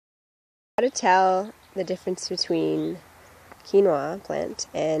How to tell the difference between quinoa plant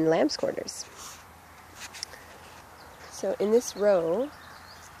and lambsquarters. So in this row,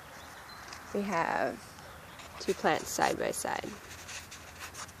 we have two plants side by side.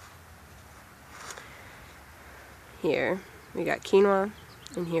 Here we got quinoa,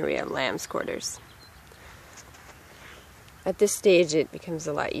 and here we have lambsquarters. At this stage, it becomes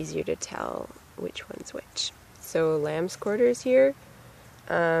a lot easier to tell which one's which. So lambsquarters here,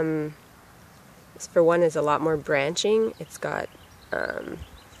 for one, is a lot more branching. It's got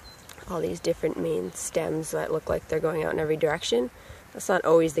all these different main stems that look like they're going out in every direction. That's not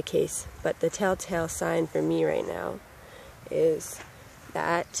always the case, but the telltale sign for me right now is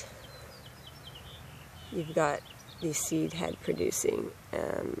that you've got the seed head producing,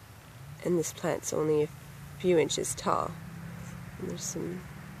 and this plant's only a few inches tall. And there's some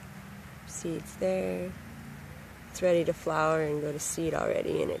seeds there. It's ready to flower and go to seed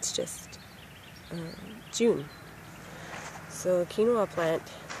already, and it's just June. So the quinoa plant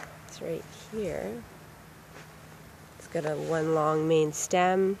is right here. It's got one long main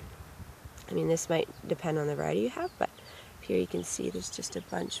stem. I mean, this might depend on the variety you have, but here you can see there's just a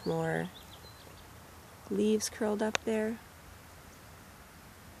bunch more leaves curled up there.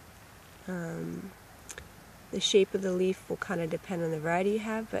 The shape of the leaf will kind of depend on the variety you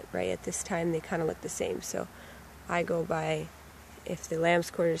have, but right at this time they kind of look the same. So I go by, if the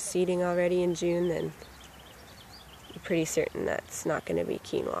lambsquarter is seeding already in June, then you're pretty certain that's not going to be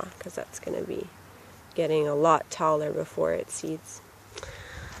quinoa, because that's going to be getting a lot taller before it seeds.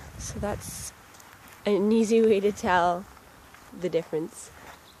 So that's an easy way to tell the difference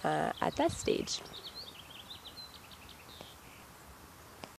at that stage.